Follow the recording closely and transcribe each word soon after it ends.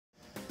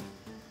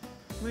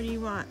What do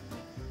you want?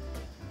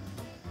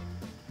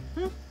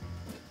 Hmm?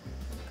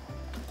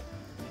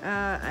 I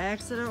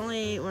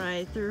accidentally, when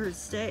I threw her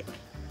stick,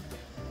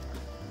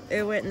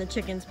 it went in the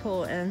chicken's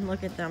pool, and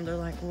look at them. They're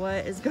like,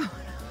 what is going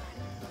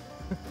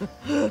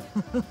on?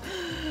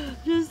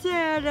 Just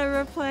say I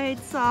never played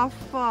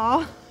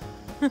softball.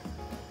 They're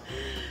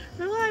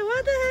like,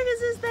 what the heck is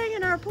this thing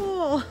in our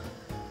pool?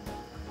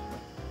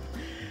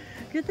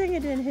 Good thing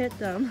it didn't hit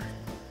them.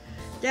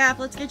 Daph,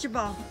 let's get your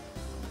ball.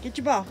 Get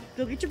your ball.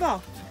 Go get your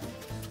ball.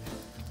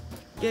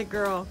 Good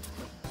girl.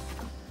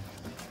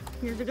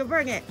 Here's to go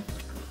bring it.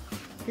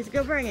 Here's to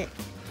go bring it.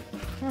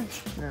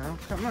 No,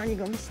 come on, you're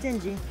gonna be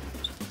stingy.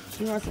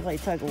 She wants to play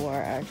tug of war,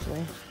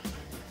 actually.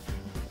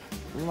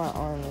 My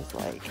arm is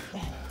like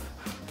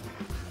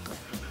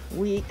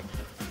weak.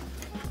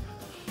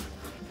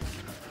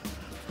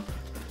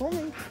 Pull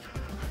me.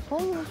 Pull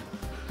me.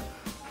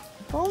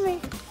 Pull me.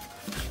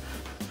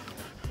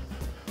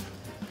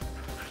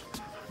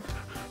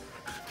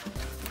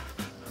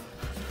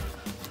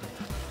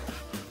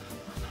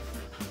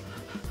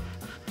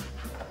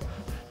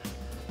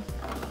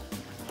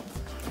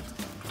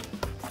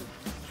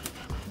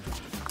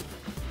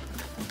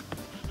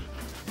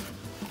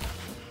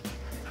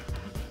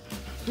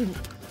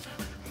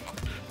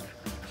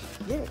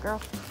 Get it,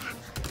 girl.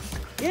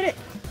 Get it.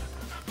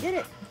 Get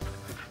it.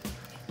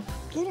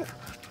 Get it.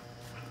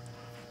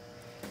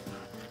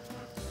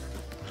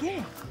 Get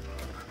it.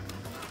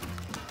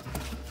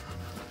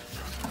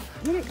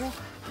 Get it, girl.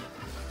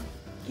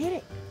 Get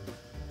it.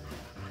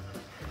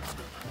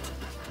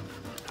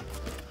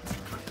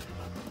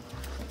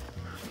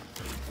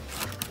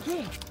 Get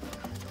it.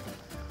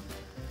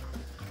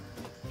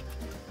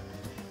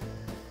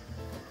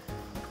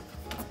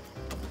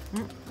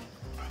 Mm.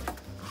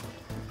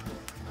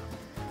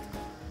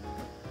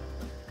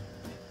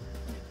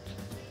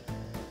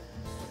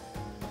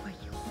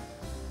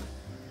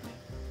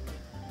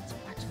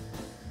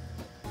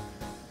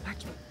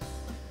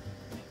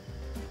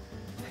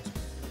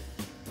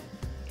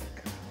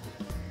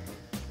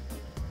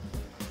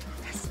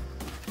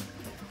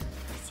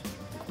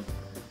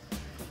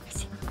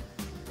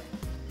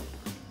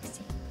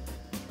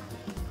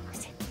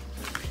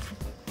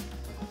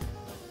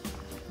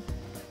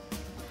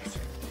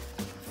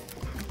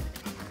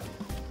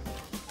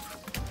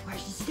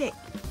 Stick.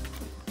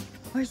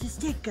 Where's the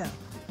stick go?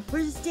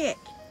 Where's the stick?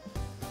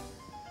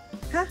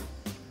 Huh?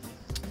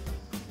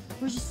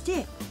 Where's the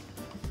stick?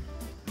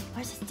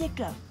 Where's the stick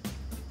go?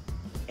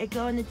 It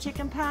go in the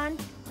chicken pond?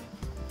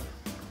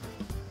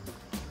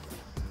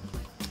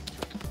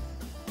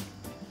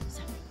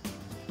 So,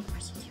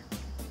 where's it do?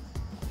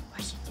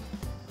 Where's it do?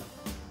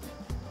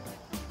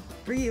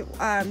 For you,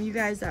 you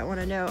guys that want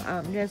to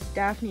know, yes,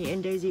 Daphne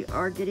and Daisy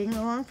are getting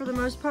along for the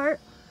most part.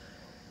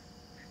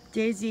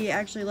 Daisy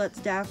actually lets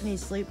Daphne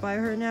sleep by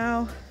her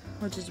now,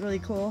 which is really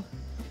cool.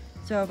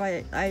 So if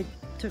I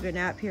took a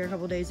nap here a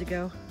couple days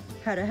ago,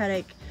 had a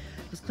headache,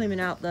 was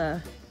cleaning out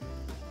the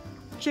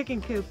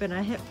chicken coop, and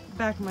I hit the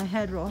back of my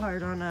head real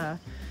hard on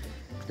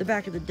the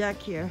back of the deck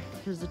here,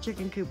 because the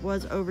chicken coop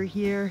was over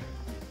here,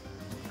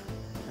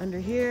 under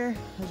here.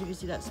 As you can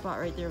see, that spot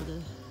right there where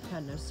the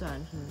had no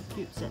sun, and the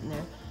coop sitting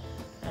there,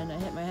 and I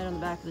hit my head on the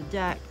back of the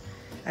deck.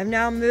 I've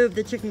now moved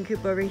the chicken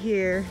coop over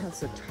here.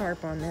 That's a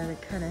tarp on there to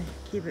kind of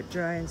keep it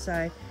dry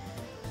inside.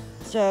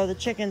 So the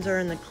chickens are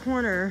in the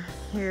corner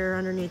here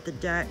underneath the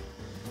deck.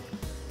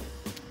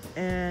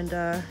 And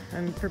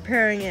I'm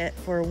preparing it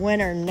for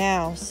winter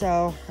now.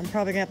 So I'm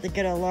probably gonna have to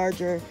get a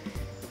larger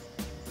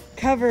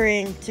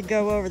covering to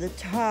go over the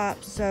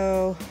top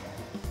so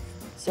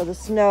the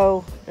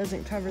snow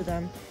doesn't cover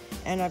them.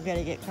 And I've got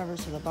to get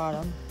covers for the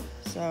bottom.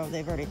 So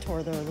they've already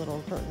tore their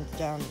little curtains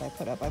down that I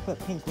put up. I put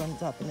pink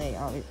ones up and they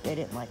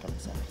didn't like them,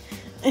 so.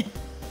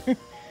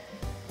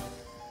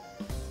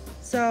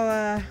 So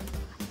I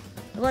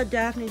let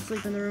Daphne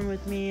sleep in the room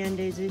with me and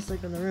Daisy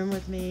sleep in the room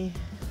with me.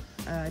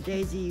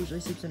 Daisy usually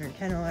sleeps in her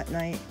kennel at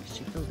night because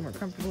she feels more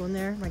comfortable in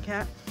there, my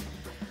cat.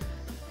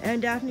 And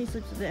Daphne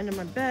sleeps at the end of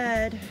my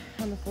bed.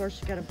 On the floor,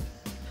 she's got a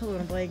pillow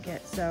and a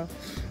blanket, so.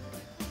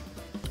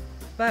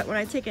 But when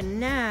I take a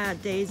nap,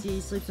 Daisy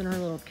sleeps in her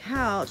little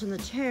couch in the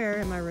chair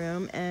in my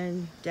room,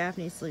 and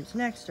Daphne sleeps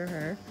next to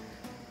her,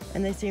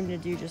 and they seem to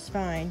do just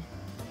fine.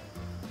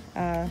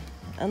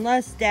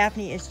 Unless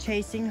Daphne is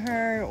chasing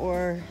her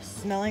or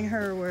smelling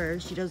her where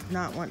she does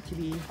not want to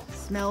be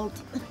smelled,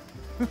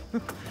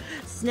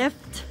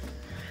 sniffed,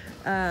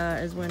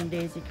 is when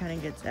Daisy kind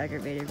of gets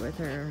aggravated with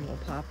her and will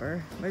pop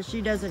her. But she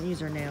doesn't use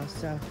her nails,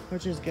 so,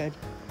 which is good.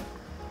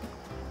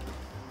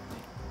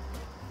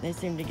 They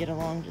seem to get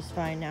along just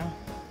fine now,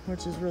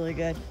 which is really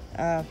good.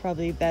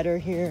 Probably better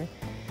here.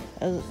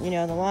 You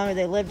know, the longer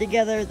they live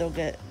together, they'll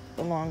get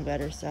along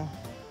better, so.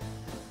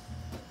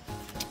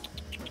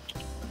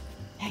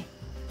 Hey.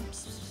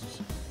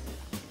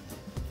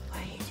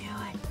 What are you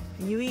doing?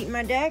 Are you eating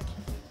my deck?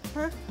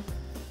 Huh?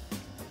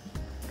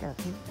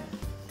 Garfield.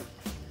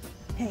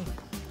 Hey.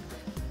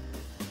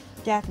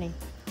 Daphne.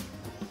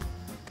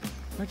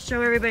 Let's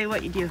show everybody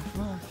what you do.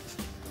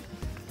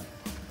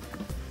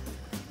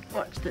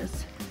 Watch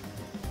this.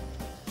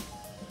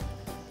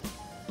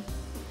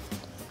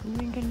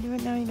 You ain't gonna do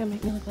it now? You're gonna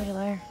make me look like a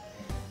liar.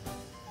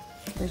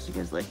 There she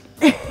goes, look.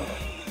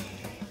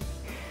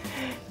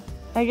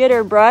 I get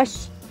her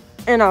brush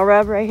and I'll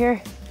rub right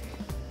here.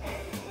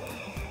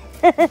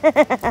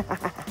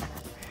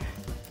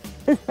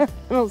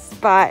 Little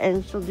spot,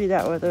 and she'll do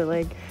that with her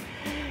leg.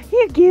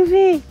 You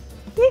goofy.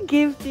 You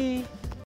goofy.